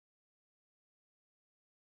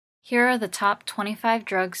Here are the top 25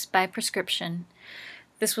 drugs by prescription.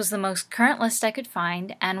 This was the most current list I could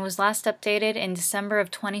find and was last updated in December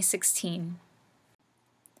of 2016.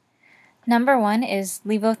 Number 1 is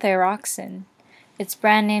levothyroxine. Its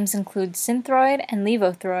brand names include Synthroid and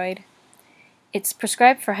Levothyroid. It's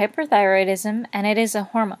prescribed for hyperthyroidism and it is a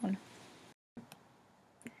hormone.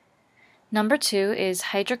 Number 2 is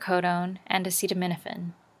hydrocodone and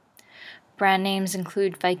acetaminophen. Brand names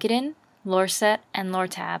include Vicodin, Lorcet, and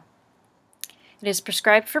Lortab. It is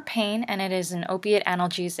prescribed for pain and it is an opiate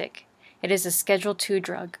analgesic. It is a Schedule II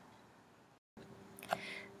drug.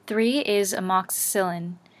 3 is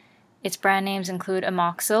amoxicillin. Its brand names include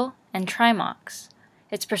Amoxil and Trimox.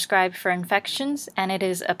 It's prescribed for infections and it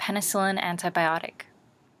is a penicillin antibiotic.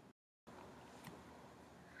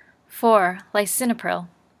 4. Lisinopril.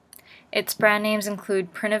 Its brand names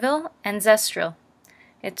include Prinavil and Zestril.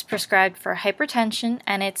 It's prescribed for hypertension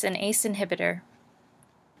and it's an ACE inhibitor.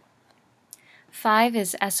 5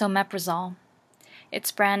 is esomeprazole.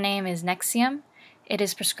 Its brand name is Nexium. It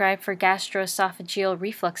is prescribed for gastroesophageal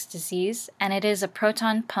reflux disease and it is a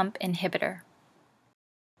proton pump inhibitor.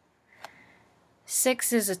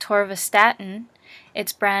 6 is atorvastatin.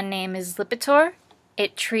 Its brand name is Lipitor.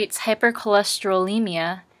 It treats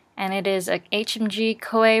hypercholesterolemia and it is a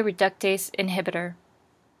HMG-CoA reductase inhibitor.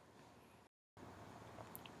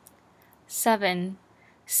 7.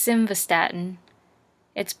 Simvastatin.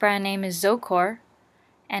 Its brand name is Zocor,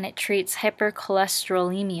 and it treats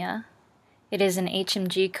hypercholesterolemia. It is an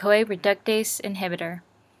HMG-CoA reductase inhibitor.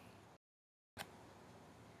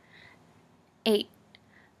 8.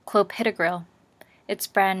 Clopidogrel. Its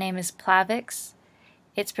brand name is Plavix.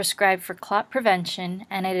 It's prescribed for clot prevention,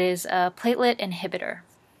 and it is a platelet inhibitor.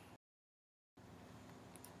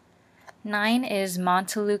 9 is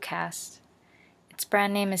montelukast. Its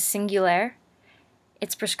brand name is Singulair.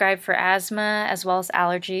 It's prescribed for asthma as well as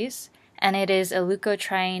allergies, and it is a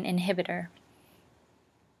leukotriene inhibitor.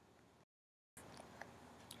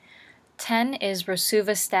 10 is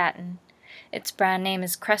rosuvastatin. Its brand name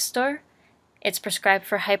is Crestor. It's prescribed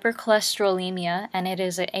for hypercholesterolemia, and it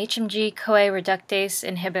is a HMG-CoA reductase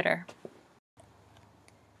inhibitor.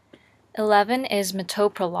 11 is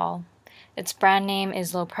metoprolol. Its brand name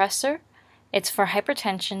is Lopressor. It's for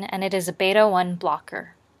hypertension, and it is a beta-1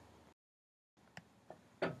 blocker.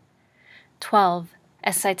 12.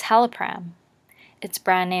 Escitalopram. Its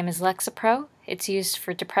brand name is Lexapro. It's used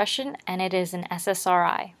for depression and it is an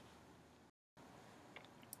SSRI.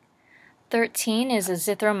 13 is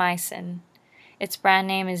azithromycin. Its brand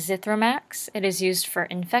name is Zithromax. It is used for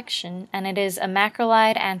infection and it is a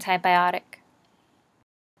macrolide antibiotic.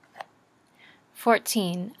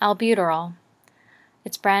 14. Albuterol.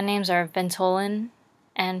 Its brand names are Ventolin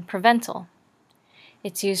and Proventil.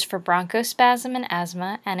 It's used for bronchospasm and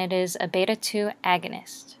asthma, and it is a beta-2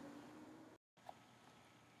 agonist.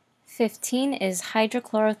 15 is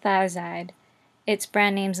hydrochlorothiazide. Its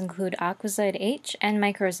brand names include Aquazide H and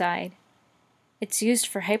Microzide. It's used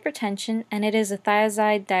for hypertension, and it is a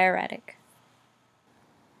thiazide diuretic.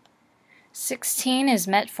 16 is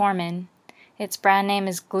metformin. Its brand name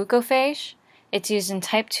is Glucophage. It's used in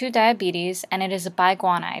type 2 diabetes, and it is a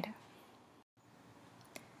biguanide.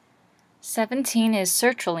 17 is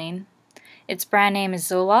sertraline. Its brand name is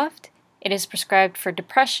Zoloft. It is prescribed for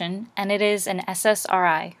depression and it is an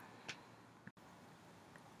SSRI.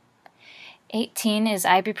 18 is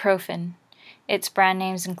ibuprofen. Its brand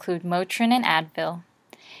names include Motrin and Advil.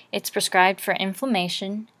 It's prescribed for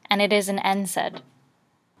inflammation and it is an NSAID.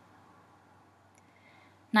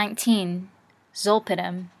 19.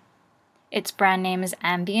 Zolpidem. Its brand name is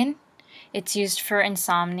Ambien. It's used for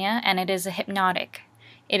insomnia and it is a hypnotic.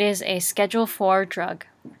 It is a Schedule IV drug.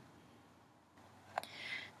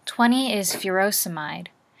 20 is furozemide.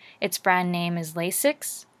 Its brand name is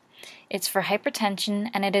Lasix. It's for hypertension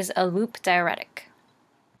and it is a loop diuretic.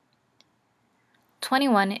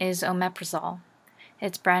 21 is omeprazole.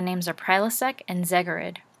 Its brand names are Prilosec and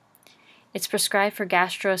Zegerid. It's prescribed for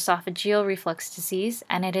gastroesophageal reflux disease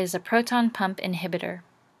and it is a proton pump inhibitor.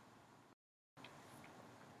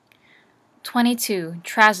 22.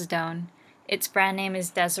 Trazodone. Its brand name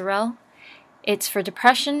is Deserel. It's for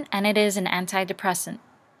depression and it is an antidepressant.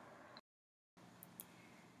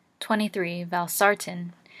 23. Valsartan.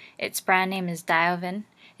 Its brand name is Diovan.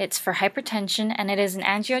 It's for hypertension and it is an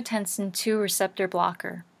angiotensin II receptor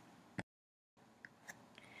blocker.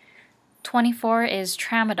 24 is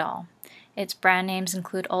tramadol. Its brand names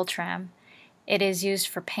include Ultram. It is used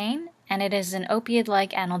for pain and it is an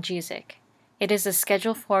opioid-like analgesic. It is a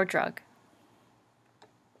Schedule IV drug.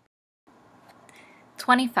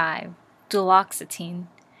 25. Duloxetine.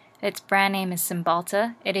 Its brand name is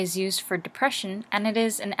Cymbalta. It is used for depression and it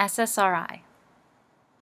is an SSRI.